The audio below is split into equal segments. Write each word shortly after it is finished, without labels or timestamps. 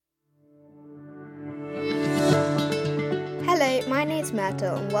name's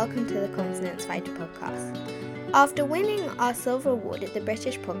Myrtle and welcome to the Confidence Fighter podcast. After winning our silver award at the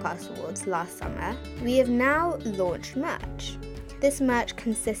British Podcast Awards last summer, we have now launched merch. This merch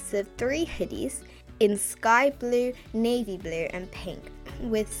consists of 3 hoodies in sky blue, navy blue and pink,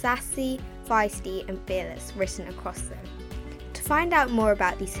 with sassy, feisty and fearless written across them. To find out more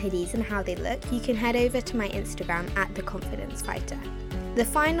about these hoodies and how they look, you can head over to my Instagram at The Confidence Fighter. The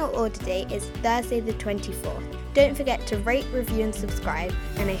final order date is Thursday the 24th. Don't forget to rate, review and subscribe,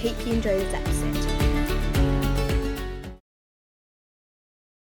 and I hope you enjoy this episode.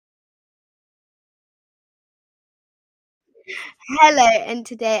 Hello, and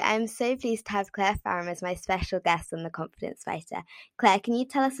today I'm so pleased to have Claire Faram as my special guest on The Confidence Fighter. Claire, can you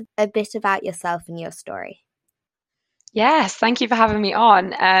tell us a bit about yourself and your story? Yes, thank you for having me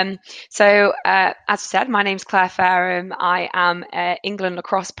on. As I said, my name's Claire Faram. I am an England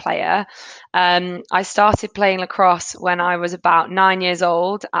lacrosse player. I started playing lacrosse when I was about 9 years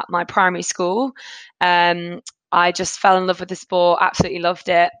old at my primary school. I just fell in love with the sport, absolutely loved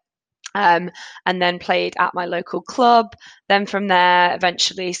it. And then played at my local club. Then from there,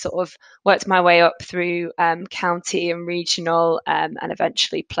 eventually sort of worked my way up through county and regional, and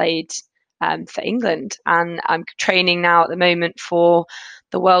eventually played for England. And I'm training now at the moment for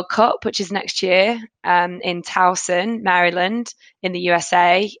the World Cup, which is next year in Towson, Maryland, in the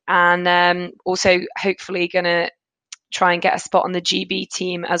USA, and also hopefully going to try and get a spot on the GB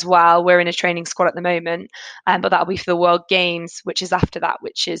team as well. We're in a training squad at the moment, but that'll be for the World Games, which is after that,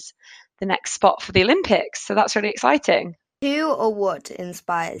 which is the next spot for the Olympics. So that's really exciting. Who or what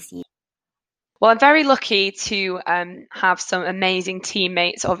inspires you? Well, I'm very lucky to have some amazing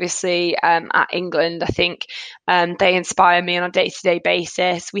teammates, obviously, at England. I think they inspire me on a day-to-day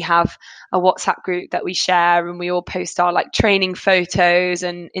basis. We have a WhatsApp group that we share and we all post our training photos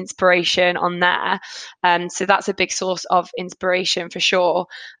and inspiration on there. So that's a big source of inspiration for sure.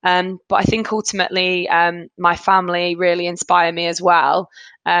 But I think ultimately my family really inspire me as well.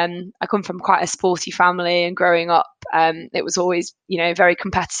 I come from quite a sporty family, and growing up, it was always, a very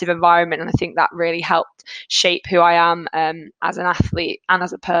competitive environment. And I think that really helped shape who I am as an athlete and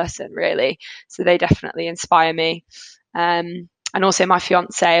as a person, really. So they definitely inspire me. And also my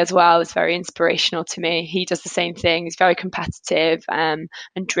fiance as well is very inspirational to me. He does the same thing. He's very competitive and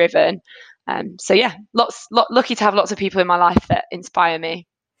driven. So yeah, lucky to have lots of people in my life that inspire me.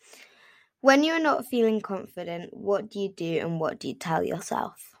 When you're not feeling confident, what do you do and what do you tell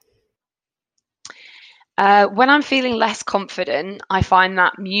yourself? When I'm feeling less confident, I find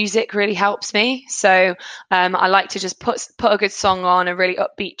that music really helps me. So I like to just put a good song on, a really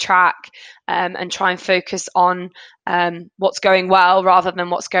upbeat track, and try and focus on what's going well rather than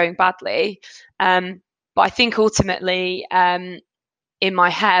what's going badly. But I think ultimately, in my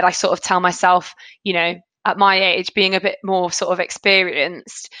head, I sort of tell myself, at my age, being a bit more sort of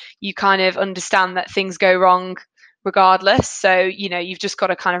experienced, you kind of understand that things go wrong regardless. So, you've just got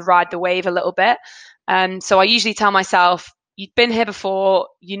to kind of ride the wave a little bit. So I usually tell myself, you've been here before,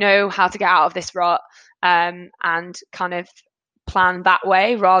 you know how to get out of this rut, and kind of plan that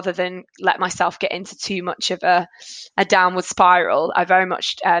way rather than let myself get into too much of a downward spiral. I very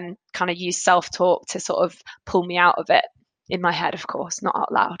much kind of use self-talk to sort of pull me out of it, in my head, of course, not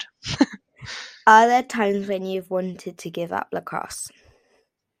out loud. Are there times when you've wanted to give up lacrosse?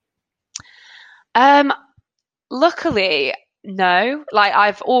 Luckily, no.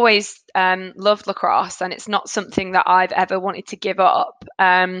 I've always loved lacrosse, and it's not something that I've ever wanted to give up.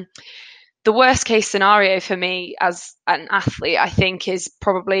 The worst case scenario for me as an athlete, I think, is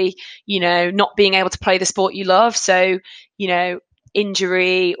probably, not being able to play the sport you love. So,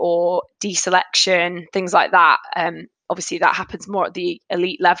 injury or deselection, things like that. Obviously, that happens more at the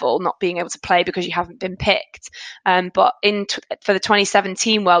elite level, not being able to play because you haven't been picked. But for the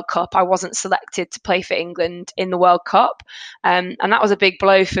 2017 World Cup, I wasn't selected to play for England in the World Cup. And that was a big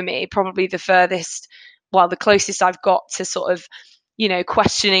blow for me, probably the closest I've got to sort of,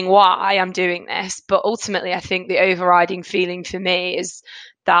 questioning why I'm doing this. But ultimately, I think the overriding feeling for me is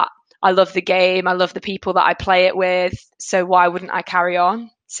that I love the game. I love the people that I play it with. So why wouldn't I carry on?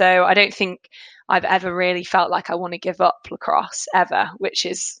 So I don't think I've ever really felt like I want to give up lacrosse ever, which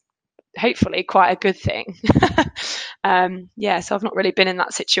is hopefully quite a good thing. So I've not really been in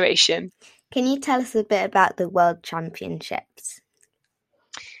that situation. Can you tell us a bit about the World Championships?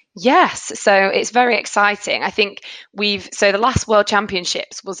 Yes, so it's very exciting. I think the last World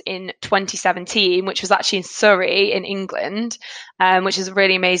Championships was in 2017, which was actually in Surrey in England, which is a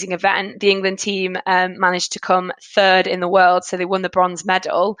really amazing event. The England team managed to come third in the world, so they won the bronze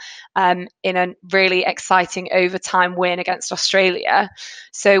medal in a really exciting overtime win against Australia.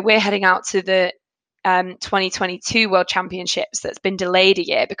 So we're heading out to the 2022 World Championships that's been delayed a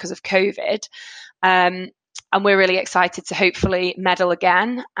year because of COVID. And we're really excited to hopefully medal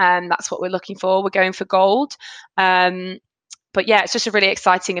again. That's what we're looking for. We're going for gold. But yeah, it's just a really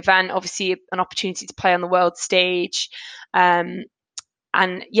exciting event. Obviously, an opportunity to play on the world stage. And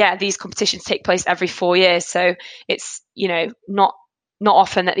yeah, these competitions take place every 4 years. So it's, not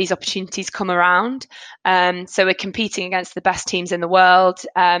often that these opportunities come around. So we're competing against the best teams in the world.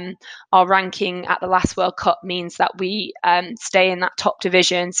 Our ranking at the last World Cup means that we stay in that top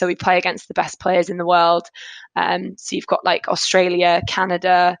division. So we play against the best players in the world. So you've got like Australia,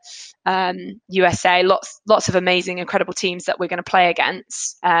 Canada, USA, lots of amazing, incredible teams that we're going to play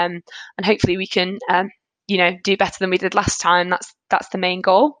against. And hopefully we can, do better than we did last time. That's the main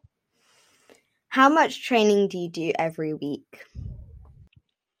goal. How much training do you do every week?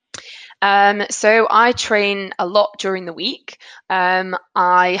 So I train a lot during the week.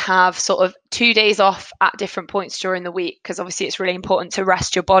 I have sort of 2 days off at different points during the week because obviously it's really important to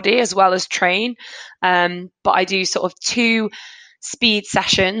rest your body as well as train. But I do sort of 2 speed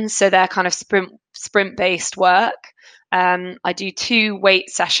sessions, so they're kind of sprint based work. I do 2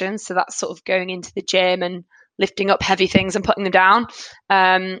 weight sessions, so that's sort of going into the gym and lifting up heavy things and putting them down.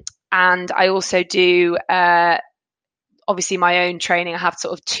 And I also do obviously my own training. I have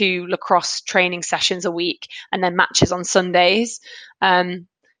sort of 2 lacrosse training sessions a week and then matches on Sundays.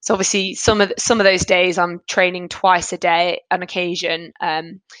 So obviously some of those days I'm training twice a day on occasion.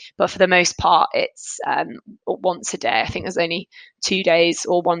 But for the most part, it's once a day. I think there's only 2 days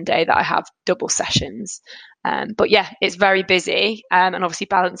or 1 day that I have double sessions. But yeah, it's very busy. And obviously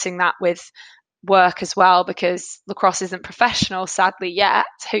balancing that with work as well, because lacrosse isn't professional sadly yet.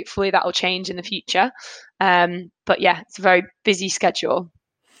 Hopefully that will change in the future, but yeah, it's a very busy schedule.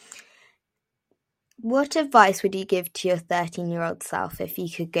 What advice would you give to your 13-year-old self if you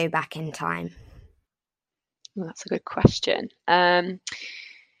could go back in time? Well, that's a good question. I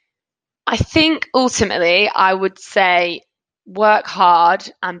think ultimately I would say work hard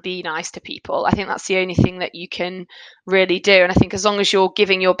and be nice to people. I think that's the only thing that you can really do. And I think as long as you're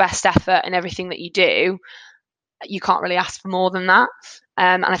giving your best effort in everything that you do, you can't really ask for more than that.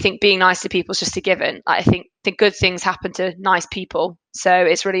 And I think being nice to people is just a given. I think the good things happen to nice people. So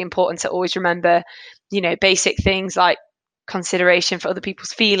it's really important to always remember, basic things like consideration for other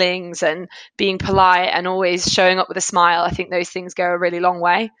people's feelings and being polite and always showing up with a smile. I think those things go a really long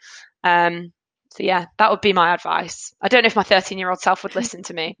way. So yeah, that would be my advice. I don't know if my 13-year-old self would listen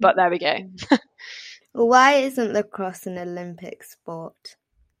to me, but there we go. Why isn't lacrosse an Olympic sport?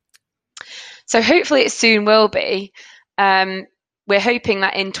 So hopefully it soon will be. We're hoping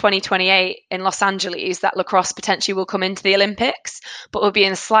that in 2028 in Los Angeles that lacrosse potentially will come into the Olympics, but will be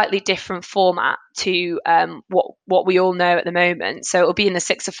in a slightly different format to what we all know at the moment. So it will be in the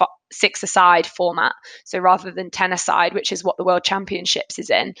six-a-side format, so rather than 10-a-side, which is what the World Championships is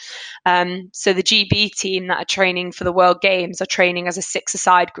in. So the GB team that are training for the World Games are training as a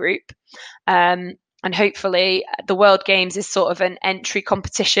 6-a-side group. And hopefully the World Games is sort of an entry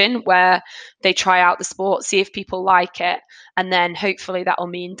competition where they try out the sport, see if people like it. And then hopefully that will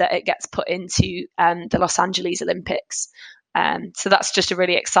mean that it gets put into the Los Angeles Olympics. So that's just a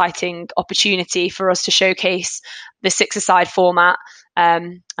really exciting opportunity for us to showcase the 6-a-side format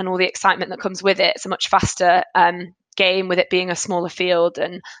and all the excitement that comes with it. It's a much faster game with it being a smaller field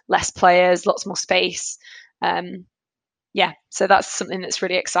and less players, lots more space. So that's something that's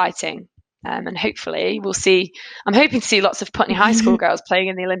really exciting. And hopefully we'll see. I'm hoping to see lots of Putney High School girls playing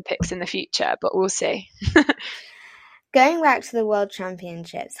in the Olympics in the future, but we'll see. Going back to the World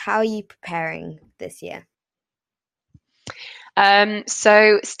Championships, how are you preparing this year?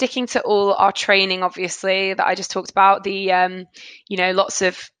 So sticking to all our training, obviously, that I just talked about, the, lots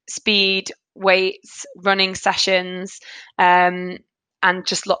of speed, weights, running sessions, and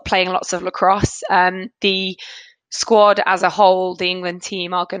just playing lots of lacrosse. The squad as a whole, the England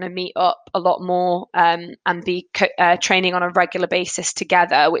team, are going to meet up a lot more and be training on a regular basis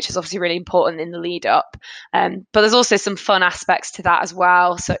together, which is obviously really important in the lead up. But there's also some fun aspects to that as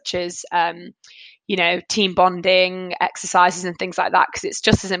well, such as team bonding exercises and things like that, because it's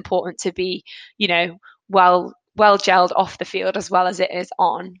just as important to be well gelled off the field as well as it is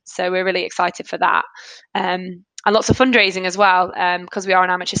on. So we're really excited for that. And lots of fundraising as well, because we are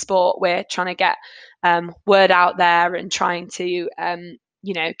an amateur sport. We're trying to get word out there and trying to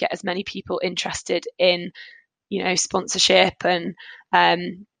get as many people interested in sponsorship and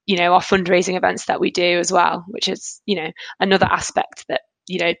our fundraising events that we do as well, which is another aspect that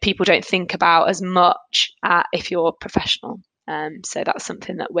people don't think about as much if you're professional. So that's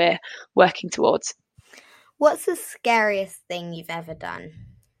something that we're working towards. What's the scariest thing you've ever done?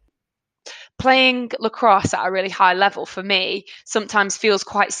 playing lacrosse at a really high level for me sometimes feels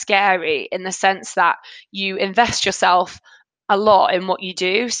quite scary, in the sense that you invest yourself a lot in what you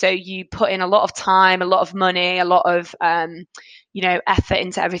do. So you put in a lot of time, a lot of money, a lot of effort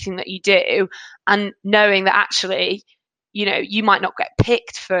into everything that you do, and knowing that actually, you might not get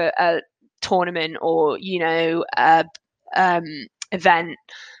picked for a tournament or event.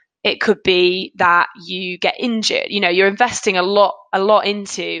 It could be that you get injured. You're investing a lot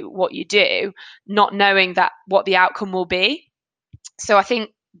into what you do, not knowing that what the outcome will be. So I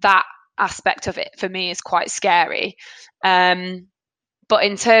think that aspect of it for me is quite scary. But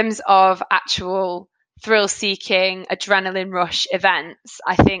in terms of actual thrill-seeking, adrenaline rush events,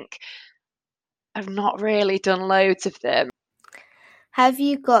 I think I've not really done loads of them. Have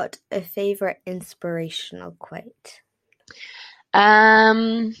you got a favourite inspirational quote?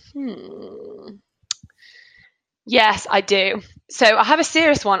 Yes, I do. So I have a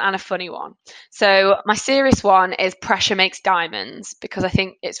serious one and a funny one. So my serious one is pressure makes diamonds, because I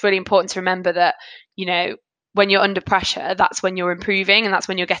think it's really important to remember that, when you're under pressure, that's when you're improving and that's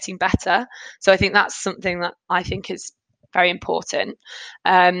when you're getting better. So I think that's something that I think is very important.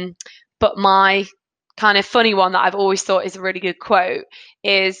 But my kind of funny one that I've always thought is a really good quote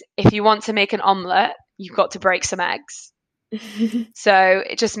is, if you want to make an omelette, you've got to break some eggs. So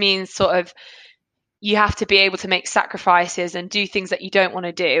it just means sort of, you have to be able to make sacrifices and do things that you don't want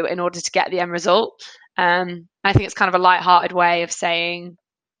to do in order to get the end result. I think it's kind of a light-hearted way of saying,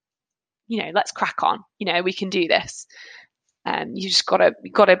 let's crack on. We can do this. You just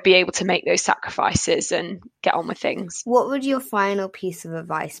gotta be able to make those sacrifices and get on with things. What would your final piece of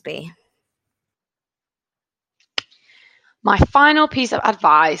advice be? My final piece of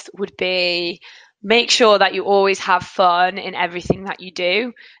advice would be, make sure that you always have fun in everything that you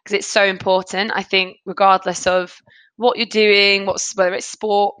do, because it's so important. I think regardless of what you're doing, whether it's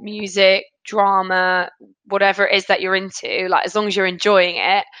sport, music, drama, whatever it is that you're into, like, as long as you're enjoying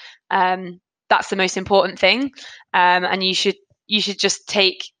it, that's the most important thing. And you should just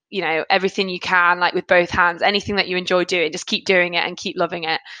take, everything you can, like, with both hands. Anything that you enjoy doing, just keep doing it and keep loving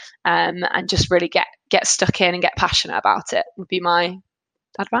it, and just really get stuck in and get passionate about it, would be my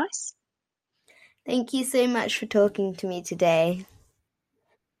advice. Thank you so much for talking to me today.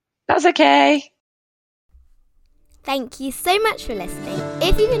 That's okay. Thank you so much for listening.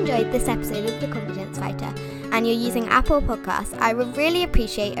 If you've enjoyed this episode of The Confidence Fighter and you're using Apple Podcasts, I would really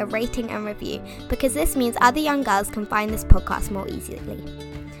appreciate a rating and review, because this means other young girls can find this podcast more easily.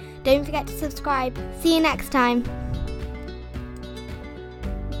 Don't forget to subscribe. See you next time.